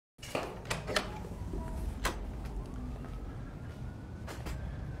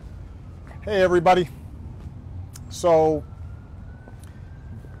Hey everybody. So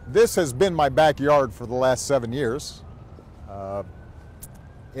this has been my backyard for the last 7 years.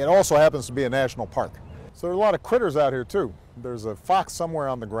 It also happens to be a national park. So there are a lot of critters out here too. There's a fox somewhere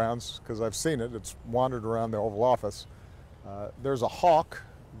on the grounds because I've seen it. It's wandered around the Oval Office. There's a hawk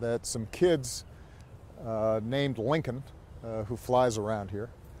that some kids named Lincoln who flies around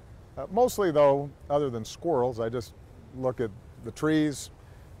here. Mostly though, other than squirrels, I just look at the trees,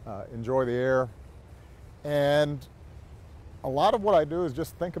 enjoy the air, and a lot of what I do is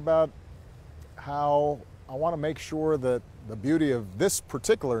just think about how I want to make sure that the beauty of this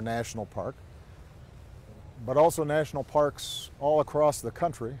particular national park, but also national parks all across the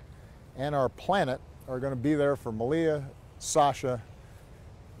country and our planet, are going to be there for Malia, Sasha,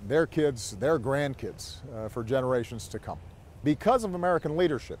 their kids, their grandkids, for generations to come. Because of American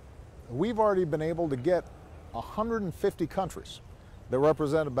leadership, we've already been able to get 150 countries that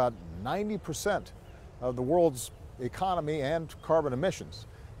represent about 90% of the world's economy and carbon emissions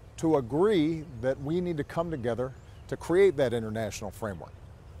to agree that we need to come together to create that international framework.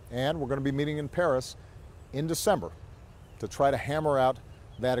 And we're going to be meeting in Paris in December to try to hammer out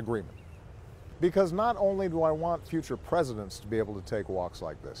that agreement. Because not only do I want future presidents to be able to take walks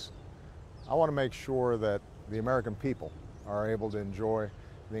like this, I want to make sure that the American people are able to enjoy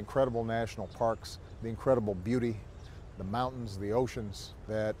the incredible national parks, the incredible beauty, the mountains, the oceans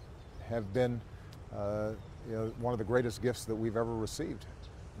that have been one of the greatest gifts that we've ever received.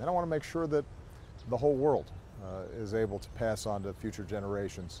 And I want to make sure that the whole world is able to pass on to future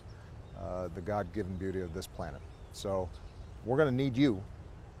generations the God-given beauty of this planet. So we're going to need you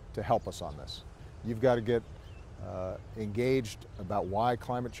to help us on this. You've got to get engaged about why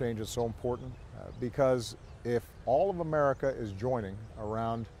climate change is so important, because if all of America is joining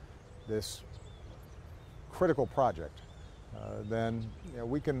around this critical project, then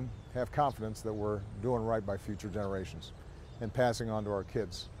we can have confidence that we're doing right by future generations and passing on to our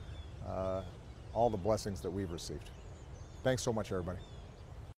kids all the blessings that we've received. Thanks so much, everybody.